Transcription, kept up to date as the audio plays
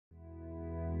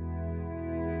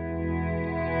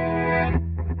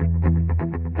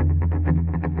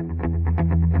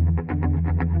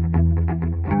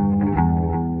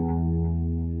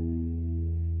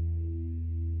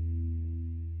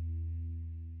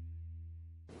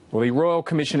Well, the Royal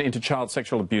Commission into Child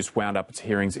Sexual Abuse wound up its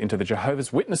hearings into the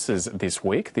Jehovah's Witnesses this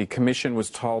week. The Commission was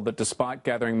told that despite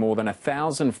gathering more than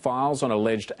 1,000 files on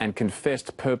alleged and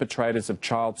confessed perpetrators of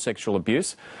child sexual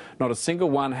abuse, not a single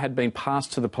one had been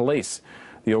passed to the police.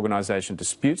 The organisation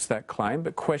disputes that claim,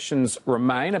 but questions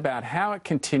remain about how it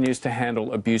continues to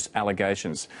handle abuse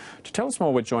allegations. To tell us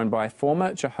more, we're joined by a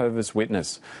former Jehovah's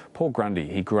Witness, Paul Grundy.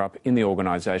 He grew up in the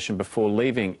organisation before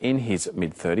leaving in his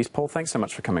mid-30s. Paul, thanks so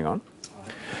much for coming on.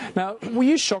 Now, were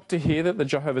you shocked to hear that the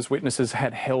Jehovah's Witnesses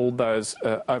had held those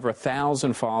over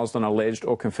 1,000 files on alleged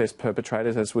or confessed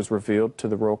perpetrators, as was revealed to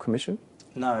the Royal Commission?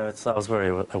 No, I was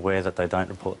very aware that they don't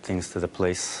report things to the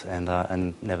police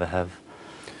and never have.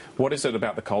 What is it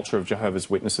about the culture of Jehovah's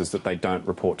Witnesses that they don't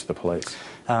report to the police?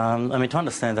 I mean, to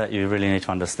understand that, you really need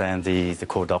to understand the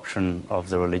core doctrine of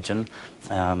the religion.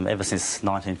 Ever since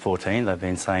 1914, they've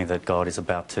been saying that God is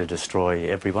about to destroy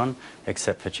everyone,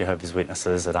 except for Jehovah's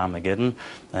Witnesses at Armageddon,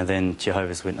 and then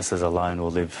Jehovah's Witnesses alone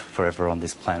will live forever on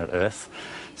this planet Earth.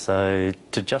 So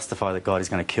to justify that God is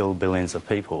going to kill billions of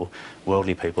people,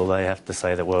 worldly people, they have to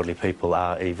say that worldly people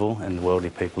are evil and worldly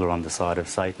people are on the side of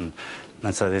Satan.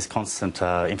 And so there's constant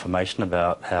information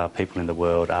about how people in the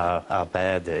world are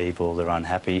bad, they're evil, they're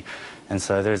unhappy. And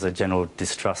so there's a general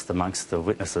distrust amongst the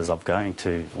witnesses of going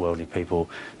to worldly people,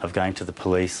 of going to the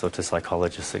police or to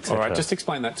psychologists, etc. All right, just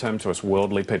explain that term to us,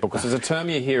 worldly people, because there's a term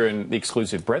you hear in the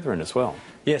Exclusive Brethren as well.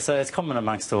 Yeah, so it's common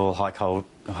amongst all high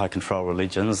control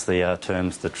religions, the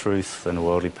terms the truth and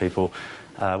worldly people.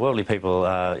 Worldly people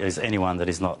is anyone that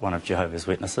is not one of Jehovah's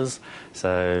Witnesses.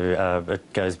 So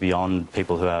it goes beyond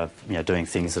people who are doing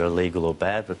things that are legal or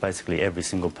bad, but basically every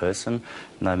single person,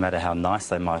 no matter how nice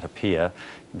they might appear,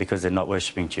 because they're not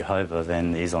worshipping Jehovah,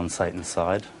 then is on Satan's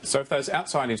side. So if those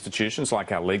outside institutions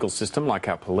like our legal system, like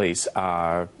our police,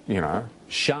 are,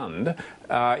 shunned,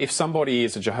 if somebody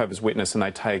is a Jehovah's Witness and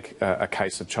they take a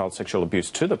case of child sexual abuse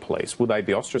to the police, will they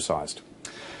be ostracised?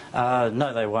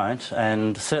 No, they won't,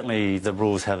 and certainly the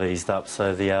rules have eased up.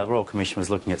 So the Royal Commission was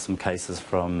looking at some cases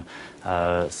from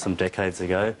some decades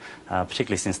ago,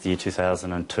 particularly since the year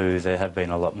 2002. There have been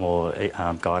a lot more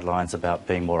guidelines about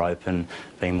being more open,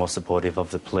 being more supportive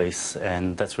of the police,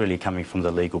 and that's really coming from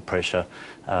the legal pressure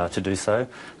to do so.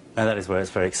 And that is where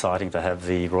it's very exciting to have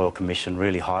the Royal Commission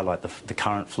really highlight the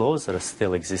current flaws that are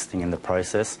still existing in the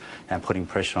process and putting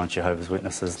pressure on Jehovah's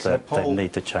Witnesses that they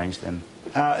need to change them.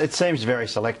 It seems very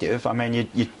selective. I mean,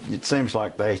 it seems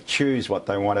like they choose what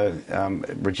they want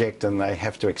to reject, and they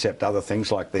have to accept other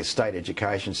things like the state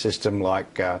education system,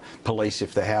 like police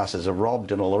if their houses are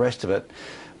robbed and all the rest of it.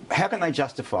 How can they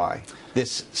justify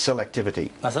this selectivity?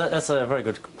 That's a very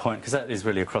good point, because that is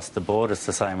really across the board. It's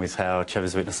the same with how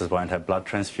Jehovah's Witnesses won't have blood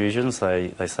transfusions.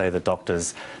 They say the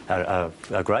doctors are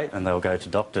great and they'll go to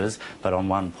doctors, but on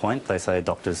one point they say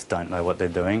doctors don't know what they're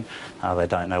doing. They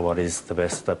don't know what is the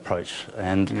best approach.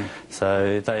 And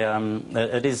so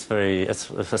it's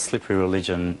a slippery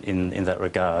religion in that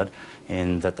regard,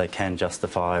 in that they can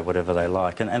justify whatever they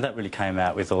like. And that really came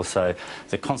out with also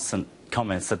the constant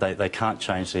comments that they can't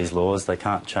change these laws, they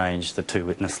can't change the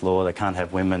two-witness law, they can't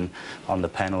have women on the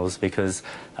panels because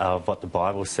of what the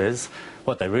Bible says.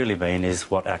 What they really mean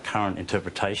is what our current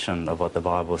interpretation of what the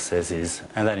Bible says is,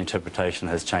 and that interpretation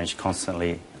has changed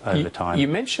constantly over time. You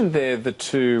mentioned there the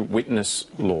two-witness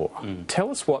law.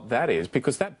 Tell us what that is,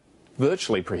 because that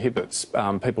virtually prohibits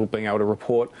people being able to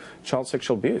report child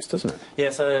sexual abuse, doesn't it?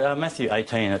 Yeah, so Matthew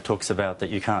 18, it talks about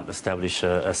that you can't establish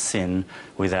a sin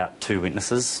without two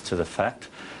witnesses to the fact.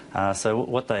 So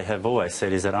what they have always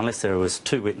said is that unless there was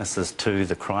two witnesses to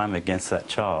the crime against that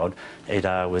child, it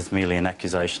was merely an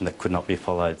accusation that could not be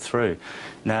followed through.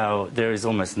 Now, there is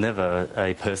almost never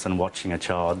a person watching a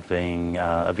child being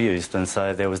abused, and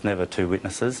so there was never two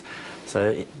witnesses.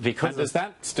 So because is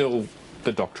that still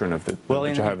the doctrine of the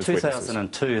Jehovah's Witnesses? Well, in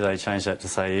 2002 they changed that to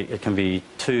say it can be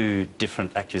two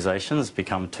different accusations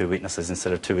become two witnesses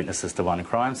instead of two witnesses to one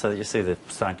crime. So that you see they're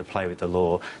starting to play with the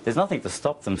law. There's nothing to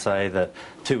stop them say that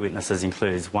two witnesses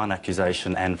includes one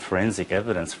accusation and forensic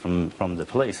evidence from the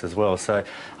police as well. So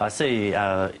I see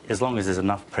as long as there's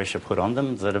enough pressure put on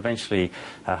them that eventually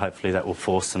hopefully that will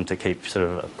force them to keep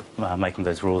sort of making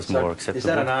those rules more acceptable. Is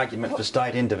that an argument for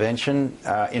state intervention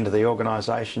into the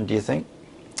organisation, do you think?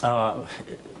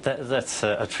 That's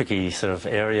a tricky sort of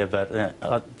area, but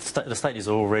the state is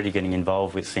already getting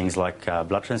involved with things like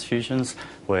blood transfusions,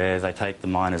 where they take the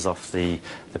minors off the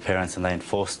parents and they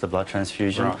enforce the blood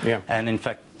transfusion. Right, yeah. And in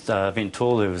fact,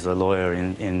 Vintoul, who was a lawyer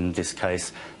in this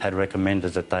case, had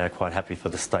recommended that they are quite happy for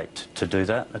the state to do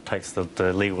that. It takes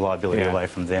the legal liability away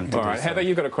from them to do so. Heather,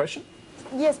 you've got a question?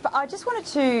 Yes, but I just wanted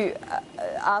to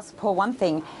ask Paul one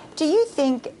thing. Do you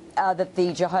think that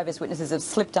the Jehovah's Witnesses have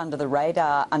slipped under the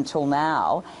radar until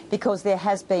now because there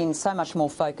has been so much more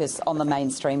focus on the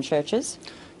mainstream churches?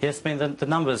 Yes, I mean, the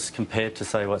numbers compared to,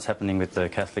 say, what's happening with the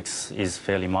Catholics is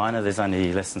fairly minor. There's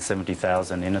only less than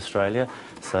 70,000 in Australia,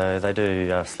 so they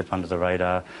do slip under the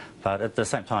radar. But at the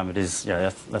same time, it is,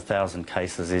 1,000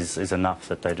 cases is enough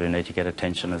that they do need to get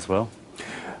attention as well.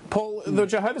 Paul, the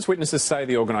Jehovah's Witnesses say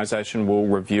the organisation will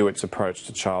review its approach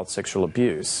to child sexual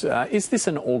abuse. Is this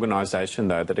an organisation,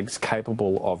 though, that is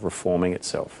capable of reforming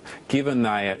itself, given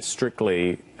they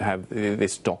strictly have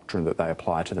this doctrine that they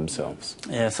apply to themselves?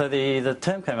 Yeah, so the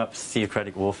term came up,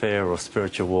 theocratic warfare or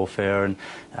spiritual warfare, and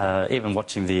even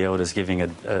watching the elders giving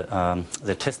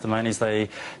their testimonies, they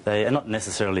are not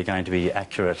necessarily going to be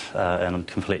accurate and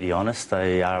completely honest.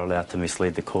 They are allowed to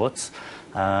mislead the courts.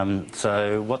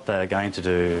 So what they're going to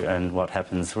do and what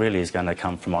happens really is going to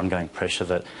come from ongoing pressure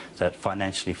that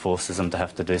financially forces them to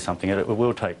have to do something. It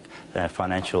will take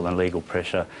financial and legal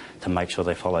pressure to make sure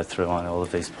they follow through on all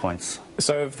of these points.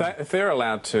 So if they're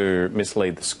allowed to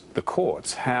mislead the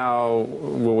courts, how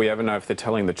will we ever know if they're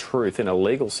telling the truth in a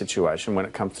legal situation when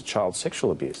it comes to child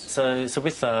sexual abuse? So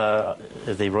with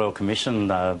the Royal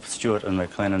Commission, Stewart and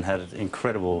McLennan had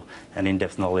incredible and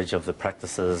in-depth knowledge of the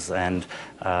practices, and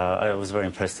I was very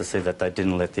impressed to see that they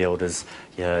didn't let the elders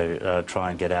try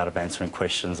and get out of answering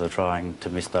questions or trying to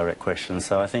misdirect questions.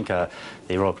 So I think the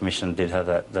Royal Commission did have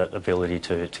that ability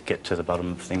to get to the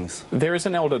bottom of things. There is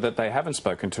an elder that they haven't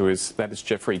spoken to, that is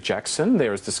Jeffrey Jackson.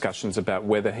 There is discussions about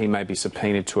whether he may be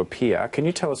subpoenaed to appear. Can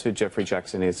you tell us who Jeffrey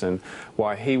Jackson is and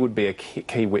why he would be a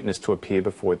key witness to appear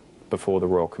before the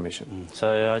Royal Commission?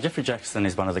 So Jeffrey Jackson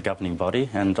is one of the governing body,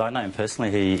 and I know him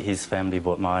personally. His family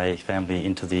brought my family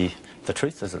into the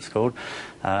truth, as it's called.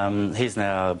 He's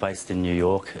now based in New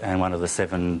York and one of the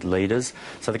 7 leaders.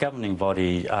 So the governing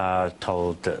body are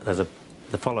told,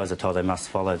 the followers are told they must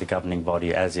follow the governing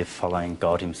body as if following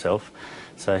God himself.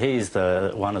 So he's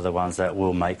one of the ones that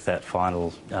will make that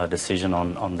final decision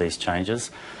on these changes.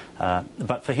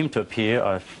 But for him to appear,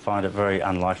 I find it very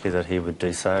unlikely that he would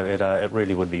do so. It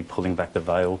really would be pulling back the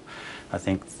veil. I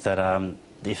think that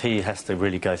if he has to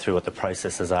really go through what the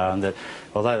processes are, and that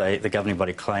although the governing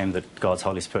body claim that God's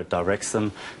Holy Spirit directs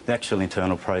them, the actual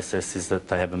internal process is that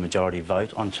they have a majority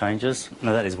vote on changes.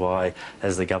 Now that is why,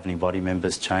 as the governing body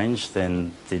members change,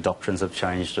 then the doctrines have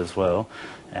changed as well.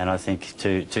 And I think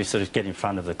to sort of get in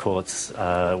front of the courts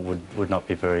would not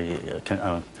be very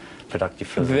productive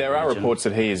for the There are religion. reports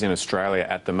that he is in Australia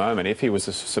at the moment. If he was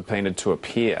subpoenaed to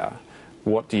appear,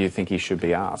 what do you think he should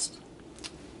be asked?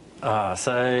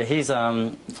 So he's,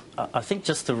 I think,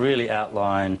 just to really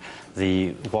outline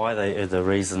the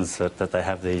reasons that they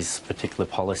have these particular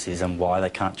policies and why they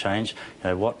can't change.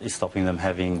 What is stopping them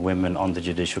having women on the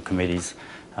judicial committees?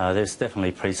 There's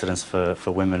definitely precedence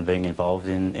for women being involved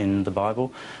in the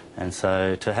Bible, and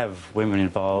so to have women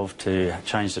involved, to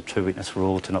change the 2-witness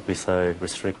rule to not be so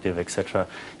restrictive, etc.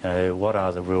 What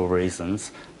are the real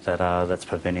reasons that's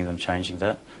preventing them changing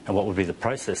that, and what would be the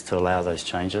process to allow those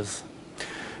changes?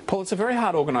 Paul, it's a very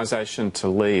hard organisation to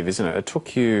leave, isn't it? It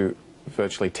took you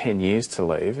virtually 10 years to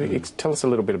leave. Tell us a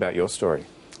little bit about your story.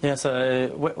 Yeah, so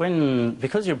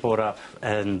because you're brought up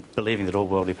and believing that all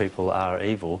worldly people are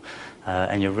evil,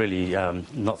 and you're really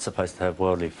not supposed to have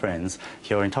worldly friends,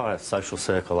 your entire social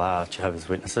circle are Jehovah's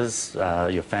Witnesses,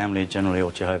 your family generally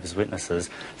all Jehovah's Witnesses.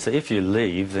 So if you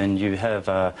leave, then you have,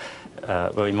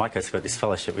 well, in my case, I've got this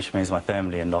fellowship, which means my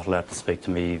family are not allowed to speak to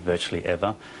me virtually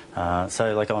ever.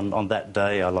 So like on that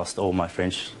day, I lost all my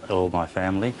friends, all my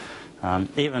family.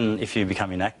 Even if you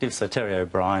become inactive, so Terry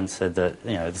O'Brien said that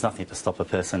there's nothing to stop a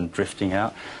person drifting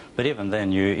out. But even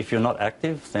then, if you're not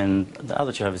active, then the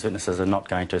other Jehovah's Witnesses are not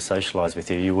going to socialise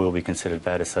with you. You will be considered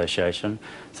bad association.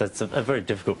 So it's a very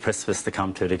difficult precipice to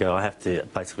come to go, I have to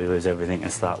basically lose everything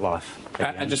and start life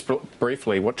again. And just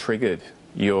briefly, what triggered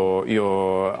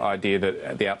your idea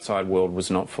that the outside world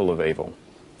was not full of evil?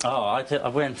 Oh,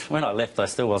 when I left, I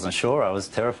still wasn't sure. I was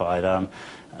terrified,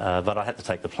 but I had to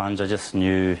take the plunge. I just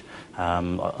knew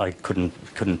I couldn't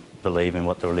believe in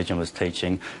what the religion was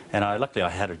teaching, and luckily I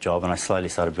had a job, and I slowly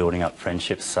started building up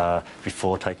friendships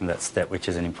before taking that step, which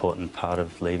is an important part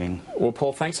of leaving. Well,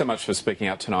 Paul, thanks so much for speaking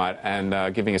out tonight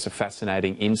and giving us a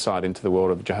fascinating insight into the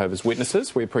world of Jehovah's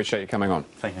Witnesses. We appreciate you coming on.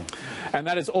 Thank you. And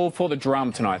that is all for The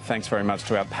Drum tonight. Thanks very much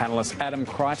to our panellists Adam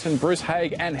Crichton, Bruce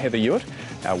Haig and Heather Hewitt.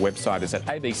 Our website is at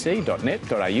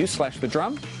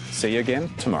abc.net.au/thedrum. See you again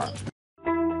tomorrow.